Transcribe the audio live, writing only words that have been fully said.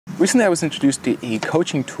Recently I was introduced to a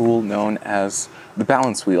coaching tool known as the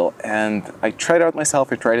balance wheel, and I tried it out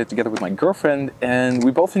myself. I tried it together with my girlfriend, and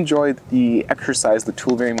we both enjoyed the exercise, the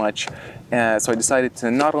tool very much. So I decided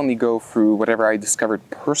to not only go through whatever I discovered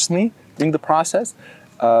personally during the process,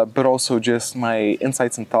 but also just my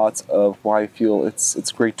insights and thoughts of why I feel it's a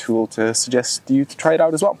great tool to suggest you to try it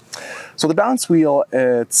out as well. So the balance wheel,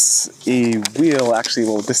 it's a wheel, actually,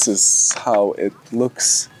 well, this is how it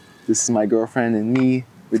looks. This is my girlfriend and me.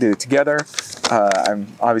 We did it together. I'm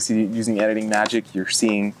obviously using editing magic. You're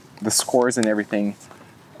seeing the scores and everything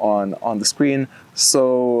on the screen.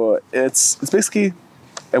 So it's basically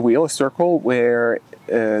a wheel, a circle, where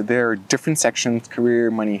there are different sections: career,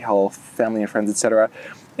 money, health, family and friends, etc.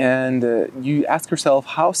 And you ask yourself,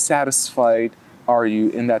 how satisfied are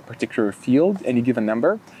you in that particular field? And you give a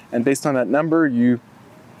number. And based on that number, you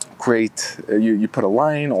create, you put a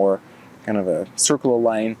line or kind of a circle, a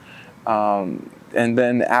line. And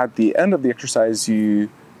then at the end of the exercise,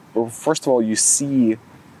 first of all, you see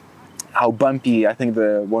how bumpy. I think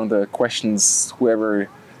one of the questions whoever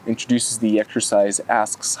introduces the exercise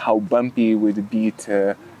asks, how bumpy would it be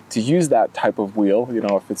to use that type of wheel,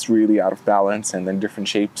 if it's really out of balance and then different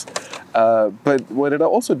shapes. But what it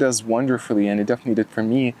also does wonderfully, and it definitely did for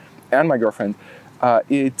me and my girlfriend,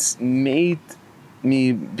 it made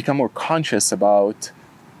me become more conscious about,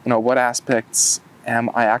 what aspects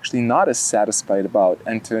am I actually not as satisfied about,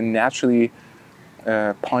 and to naturally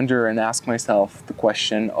ponder and ask myself the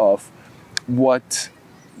question of what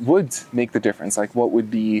would make the difference, like what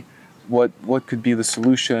could be the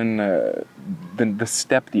solution, the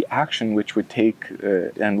step, the action which would take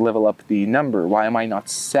and level up the number. Why am I not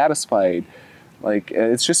satisfied?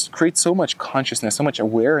 It just creates so much consciousness, so much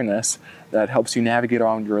awareness that helps you navigate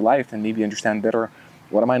around your life and maybe understand better,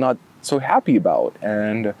 what am I not so happy about,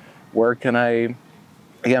 and what can I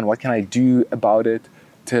do about it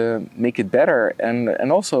to make it better?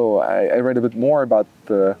 And also, I read a bit more about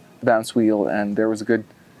the balance wheel, and there was a good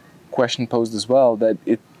question posed as well, that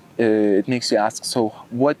it makes you ask, so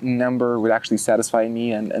what number would actually satisfy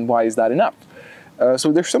me, and why is that enough?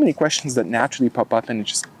 So there's so many questions that naturally pop up, and it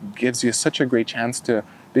just gives you such a great chance to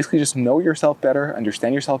basically just know yourself better,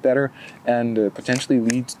 understand yourself better, and potentially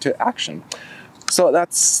lead to action. So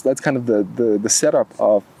that's kind of the setup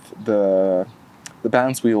of the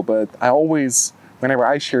balance wheel. But whenever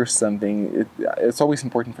I share something, it's always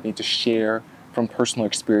important for me to share from personal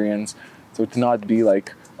experience. So to not be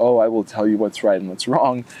like, oh, I will tell you what's right and what's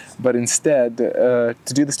wrong, but instead to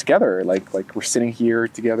do this together, like we're sitting here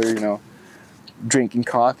together, drinking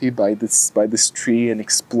coffee by this tree and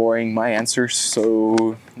exploring my answers.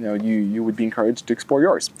 So you would be encouraged to explore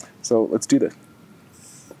yours. So let's do this.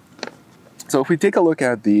 So if we take a look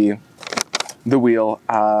at the wheel,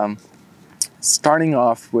 starting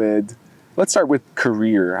off with, let's start with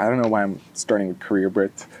career. I don't know why I'm starting with career,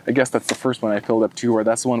 but I guess that's the first one I filled up too, or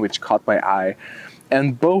that's the one which caught my eye.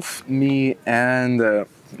 And both me and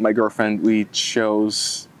my girlfriend, we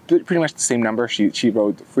chose pretty much the same number. She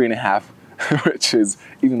wrote 3.5, which is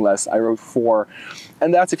even less. I wrote 4.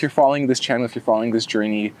 And that's if you're following this channel, if you're following this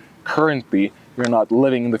journey currently, you're not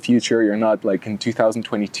living in the future, you're not like in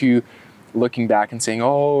 2022, looking back and saying,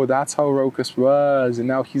 oh, that's how Rokas was, and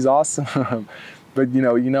now he's awesome. But you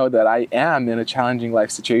know that I am in a challenging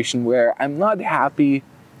life situation where I'm not happy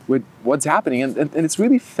with what's happening. And it's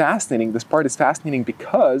really fascinating. This part is fascinating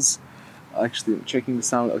because, actually, I'm checking the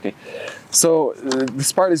sound. Okay. So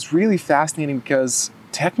this part is really fascinating because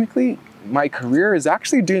technically my career is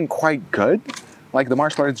actually doing quite good. Like the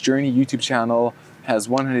Martial Arts Journey YouTube channel has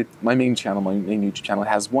my main YouTube channel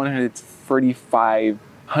has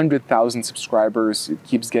 100,000 subscribers. It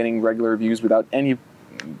keeps getting regular views without any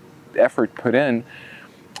effort put in.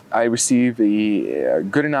 I receive a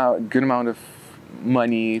good amount of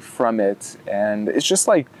money from it, and it's just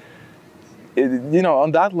like,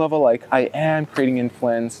 on that level, like I am creating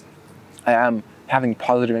influence. I am having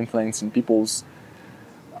positive influence in people's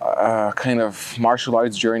kind of martial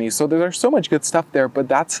arts journey. So there's so much good stuff there, but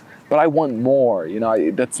I want more.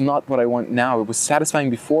 That's not what I want now. It was satisfying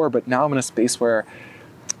before, but now I'm in a space where,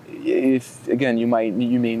 if again, you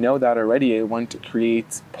may know that already, I want to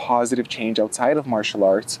create positive change outside of martial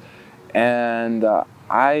arts, and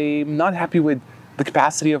I'm not happy with the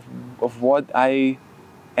capacity of what I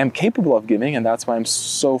am capable of giving, and that's why I'm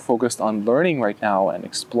so focused on learning right now and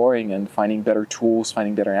exploring and finding better tools,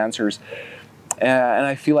 finding better answers. And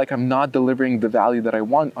I feel like I'm not delivering the value that I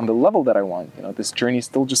want on the level that I want. This journey is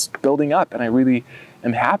still just building up, and I really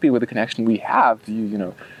am happy with the connection we have.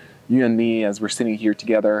 You and me, as we're sitting here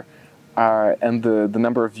together, and the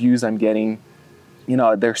number of views I'm getting,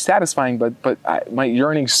 they're satisfying, but my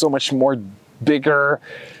yearning's so much more bigger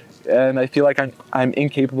and I feel like I'm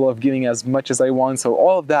incapable of giving as much as I want. So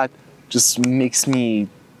all of that just makes me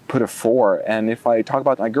put a 4. And if I talk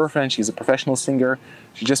about my girlfriend, she's a professional singer.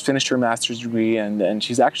 She just finished her master's degree, and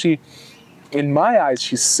she's actually, in my eyes,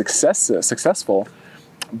 she's successful.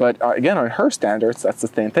 But again, on her standards, that's the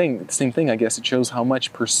same thing. The same thing, I guess. It shows how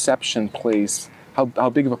much perception plays, how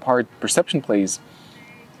big of a part perception plays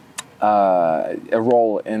a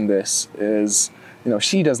role in this. Is, you know,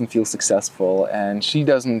 she doesn't feel successful, and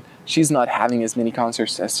she's not having as many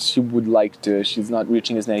concerts as she would like to. She's not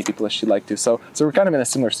reaching as many people as she'd like to. So we're kind of in a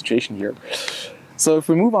similar situation here. So if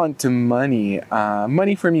we move on to money,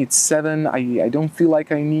 money for me, it's 7. I don't feel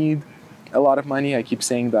like I need a lot of money. I keep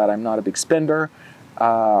saying that I'm not a big spender.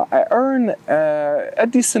 I earn a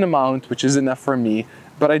decent amount, which is enough for me,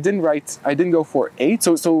 but I didn't go for 8.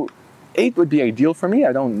 So 8 would be ideal for me.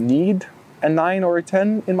 I don't need a 9 or a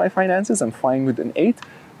 10 in my finances. I'm fine with an 8,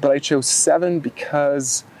 but I chose 7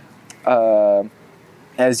 because,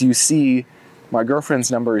 as you see, my girlfriend's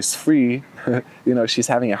number is 3. You know, she's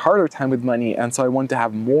having a harder time with money, and so I want to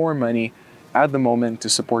have more money at the moment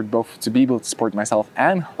to be able to support myself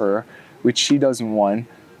and her, which she doesn't want,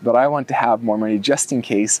 but I want to have more money just in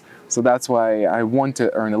case. So that's why I want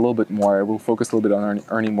to earn a little bit more. I will focus a little bit on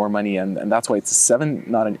earning more money, and that's why it's a 7,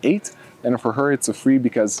 not an 8. And for her, it's a 3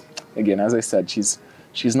 because, again, as I said, she's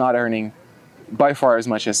not earning by far as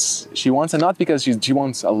much as she wants, and not because she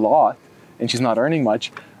wants a lot and she's not earning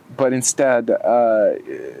much, but instead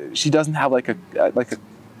she doesn't have like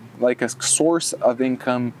a source of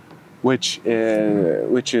income which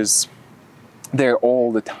is there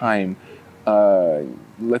all the time.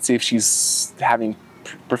 Let's say if she's having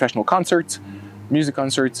professional concerts, music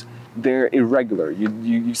concerts, they're irregular.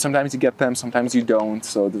 You sometimes you get them, sometimes you don't.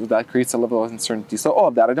 So that creates a level of uncertainty. So all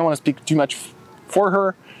of that, I don't want to speak too much for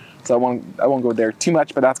her, so I won't go there too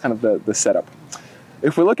much. But that's kind of the setup.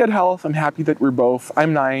 If we look at health, I'm happy that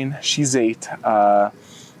I'm 9, she's 8. I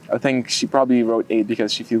think she probably wrote 8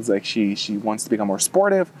 because she feels like she wants to become more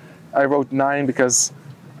sportive. I wrote 9 because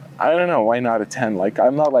I don't know, why not a 10? Like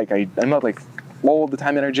I'm not like all the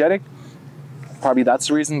time energetic. Probably that's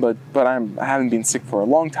the reason, but I haven't been sick for a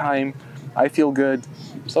long time. I feel good,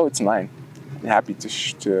 so it's 9. I'm happy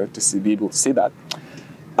to be able to say that.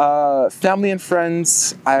 Family and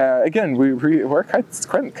friends, again, we're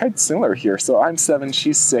quite similar here. So I'm 7,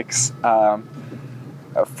 she's 6.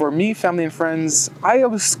 For me, family and friends, I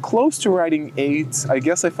was close to writing 8. I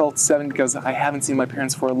guess I felt 7 because I haven't seen my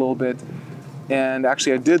parents for a little bit. And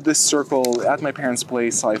actually, I did this circle at my parents'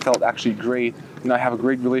 place, so I felt actually great. You know, I have a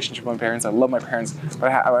great relationship with my parents. I love my parents, but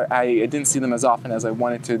I didn't see them as often as I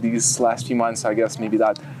wanted to these last few months. So I guess maybe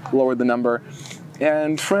that lowered the number.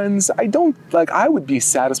 And friends, I would be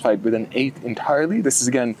satisfied with an 8 entirely. This is,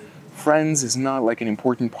 again, friends is not like an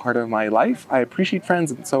important part of my life. I appreciate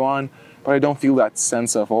friends and so on, but I don't feel that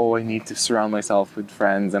sense of, oh, I need to surround myself with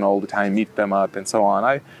friends and all the time meet them up and so on.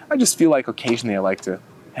 I just feel like occasionally I like to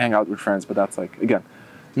hang out with friends, but that's like, again,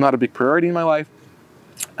 not a big priority in my life.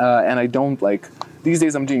 And I don't like, these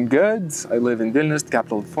days I'm doing good. I live in Vilnius, the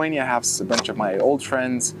capital of Lithuania. I have a bunch of my old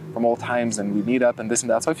friends from old times and we meet up and this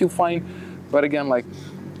and that. So I feel fine. But again, like,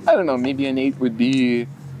 I don't know, maybe an 8 would be,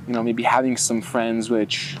 you know, maybe having some friends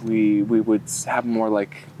which we would have more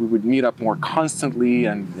like, we would meet up more constantly,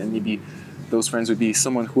 and maybe those friends would be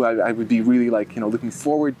someone who I would be really like, you know, looking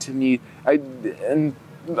forward to meet. So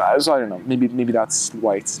I don't know, maybe that's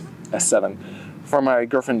why it's a 7. For my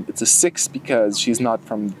girlfriend, it's a 6 because she's not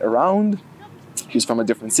from around. She's from a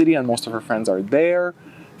different city and most of her friends are there.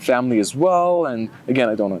 Family as well, and again,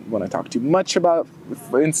 I don't want to talk too much about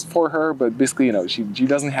for her, but basically, you know, she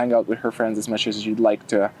doesn't hang out with her friends as much as you'd like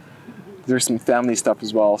to. There's some family stuff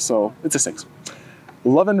as well, so it's a 6.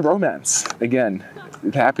 Love and romance, again,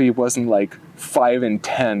 happy it wasn't like 5 and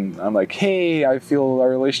 10. I'm like, hey, I feel our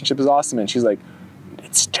relationship is awesome, and she's like,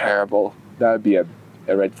 it's terrible. That would be a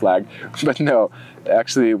red flag. But no,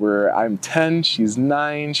 actually, I'm 10, she's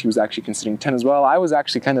 9. She was actually considering 10 as well. I was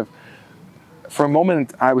actually kind of, for a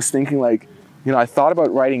moment, I was thinking like, you know, I thought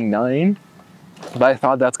about writing 9, but I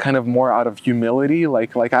thought that's kind of more out of humility.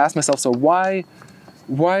 Like I asked myself, so why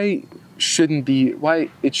it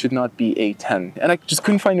should not be a 10? And I just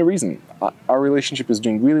couldn't find a reason. Our relationship is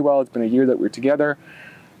doing really well. It's been a year that we're together.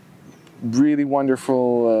 Really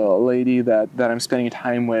wonderful lady that I'm spending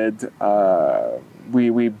time with.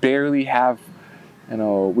 We barely have, you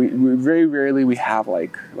know, we very rarely we have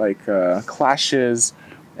like clashes.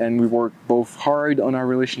 And we work both hard on our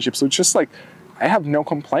relationship. So it's just like, I have no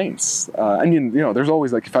complaints. I mean, you know, there's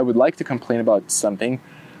always like, if I would like to complain about something,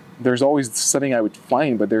 there's always something I would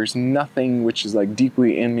find, but there's nothing which is like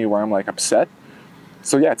deeply in me where I'm like upset.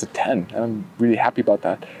 So yeah, it's a 10, and I'm really happy about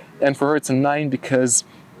that. And for her, it's a 9 because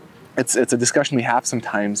it's a discussion we have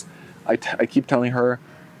sometimes. I keep telling her,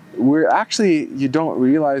 you don't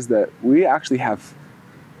realize that we actually have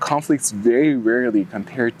conflicts very rarely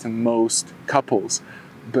compared to most couples.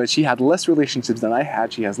 But she had less relationships than I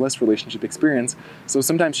had. She has less relationship experience. So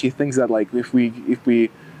sometimes she thinks that like if we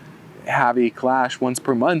have a clash once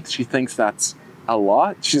per month, she thinks that's a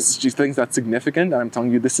lot. She thinks that's significant, and I'm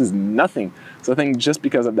telling you this is nothing. So I think just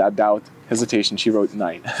because of that doubt, hesitation, she wrote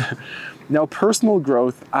 9. Now, personal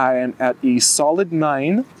growth, I am at a solid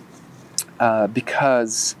 9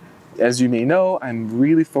 because, as you may know, I'm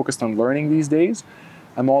really focused on learning these days.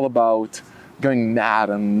 I'm all about going mad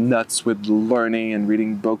and nuts with learning and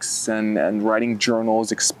reading books and writing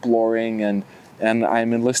journals, exploring, and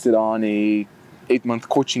I'm enlisted on a 8-month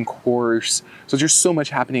coaching course. So there's so much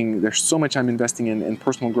happening. There's so much I'm investing in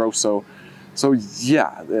personal growth. So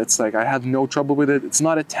yeah, it's like I have no trouble with it. It's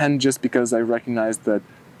not a 10 just because I recognize that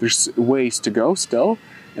there's ways to go still,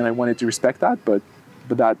 and I wanted to respect that. But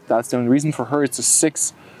that's the only reason. For her, it's a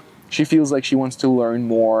 6. She feels like she wants to learn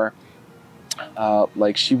more.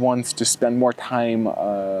 Like she wants to spend more time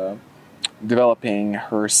developing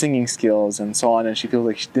her singing skills and so on, and she feels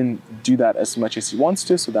like she didn't do that as much as she wants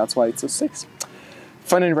to, so that's why it's a 6.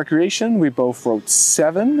 Fun and recreation, we both wrote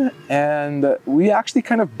 7, and we actually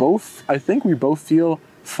kind of both, I think we both feel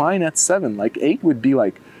fine at 7. Like 8 would be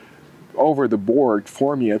like over the board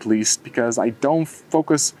for me, at least, because I don't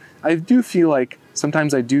focus. I do feel like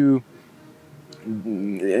sometimes I do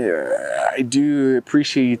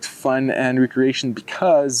appreciate fun and recreation,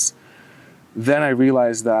 because then I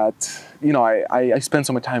realize that, you know, I spend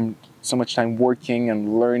so much time working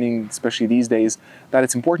and learning, especially these days, that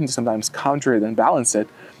it's important to sometimes counter it and balance it.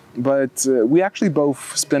 But we actually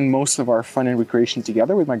both spend most of our fun and recreation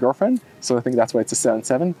together with my girlfriend, so I think that's why it's a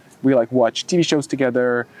 7-7. We like watch TV shows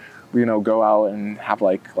together, we, you know, go out and have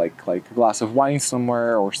like a glass of wine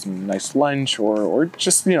somewhere, or some nice lunch, or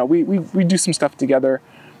just, you know, we do some stuff together,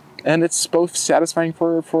 and it's both satisfying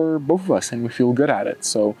for both of us, and we feel good at it.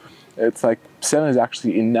 So it's like 7 is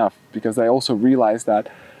actually enough, because I also realize that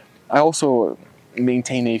I also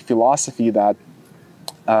maintain a philosophy that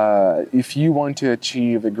if you want to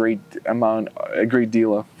achieve a great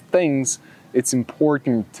deal of things, it's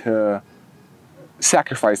important to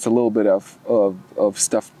sacrifice a little bit of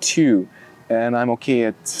stuff too. And I'm okay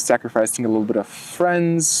at sacrificing a little bit of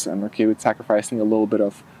friends. I'm okay with sacrificing a little bit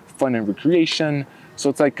of fun and recreation. So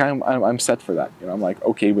it's like I'm set for that. You know, I'm like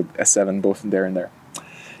okay with a 7, both in there and there.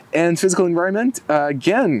 And physical environment,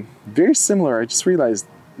 again, very similar. I just realized,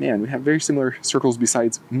 man, we have very similar circles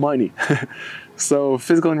besides money. So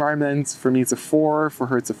physical environment, for me, it's a 4. For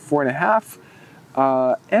her, it's a 4.5.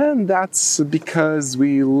 And that's because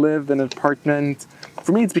we live in an apartment.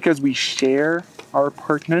 For me, it's because we share our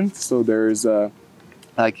apartment. So there's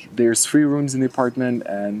 3 rooms in the apartment,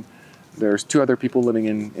 and there's 2 other people living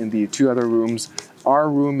in the 2 other rooms. Our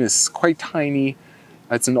room is quite tiny.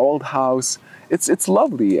 It's an old house. It's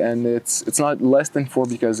lovely, and it's not less than 4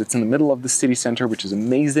 because it's in the middle of the city center, which is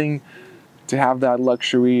amazing to have that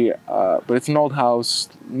luxury. But it's an old house,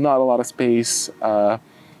 not a lot of space.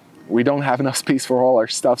 We don't have enough space for all our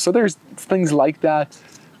stuff. So there's things like that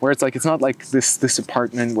where it's like, it's not like this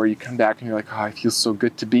apartment where you come back and you're like, oh, it feels so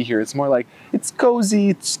good to be here. It's more like, it's cozy,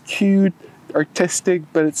 it's cute, artistic,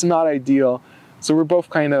 but it's not ideal. So we're both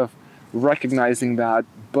kind of recognizing that.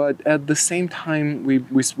 But at the same time, we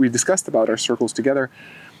discussed about our circles together.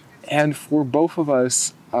 And for both of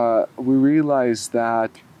us, we realized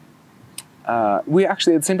that we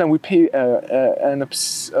actually, at the same time, we pay an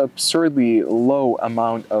absurdly low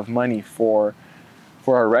amount of money for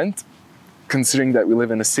our rent, considering that we live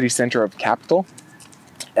in a city center of capital.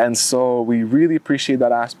 And so we really appreciate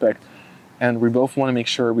that aspect. And we both want to make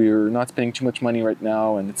sure we're not spending too much money right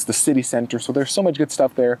now. And it's the city center, so there's so much good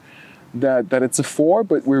stuff there that it's a 4,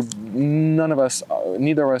 but neither of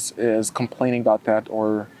us is complaining about that,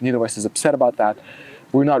 or neither of us is upset about that.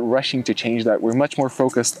 We're not rushing to change that. We're much more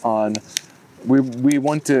focused on, we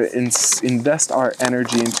want to invest our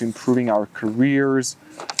energy into improving our careers.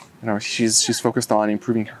 You know, she's focused on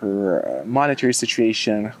improving her monetary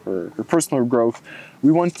situation, her personal growth.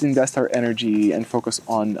 We want to invest our energy and focus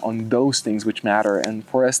on those things which matter. And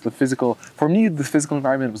for us, for me, the physical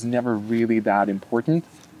environment was never really that important.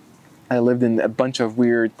 I lived in a bunch of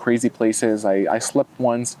weird, crazy places. I slept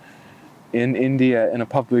once in India in a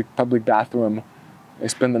public bathroom. I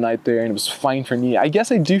spent the night there, and it was fine for me. I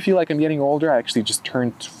guess I do feel like I'm getting older. I actually just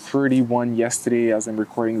turned 31 yesterday as I'm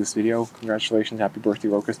recording this video. Congratulations, happy birthday,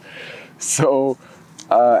 Locust. So,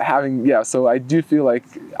 so I do feel like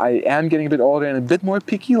I am getting a bit older and a bit more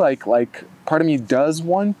picky. Like part of me does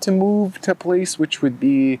want to move to a place which would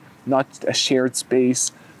be not a shared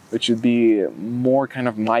space, which would be more kind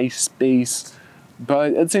of my space.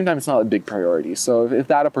 But at the same time, it's not a big priority. So if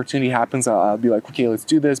that opportunity happens, I'll be like, okay, let's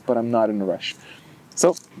do this, but I'm not in a rush.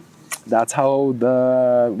 So that's how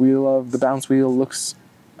the balance wheel looks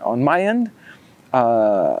on my end.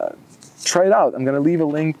 Try it out. I'm going to leave a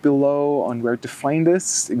link below on where to find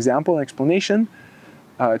this example and explanation.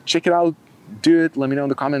 Check it out, do it. Let me know in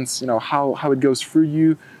the comments, how it goes for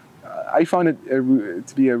you. I found it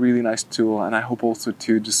to be a really nice tool, and I hope also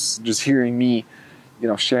to just hearing me,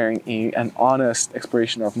 sharing an honest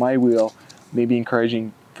exploration of my wheel, maybe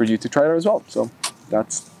encouraging for you to try it out as well. So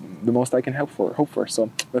that's the most I can hope for.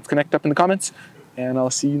 So let's connect up in the comments, and I'll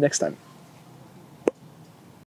see you next time.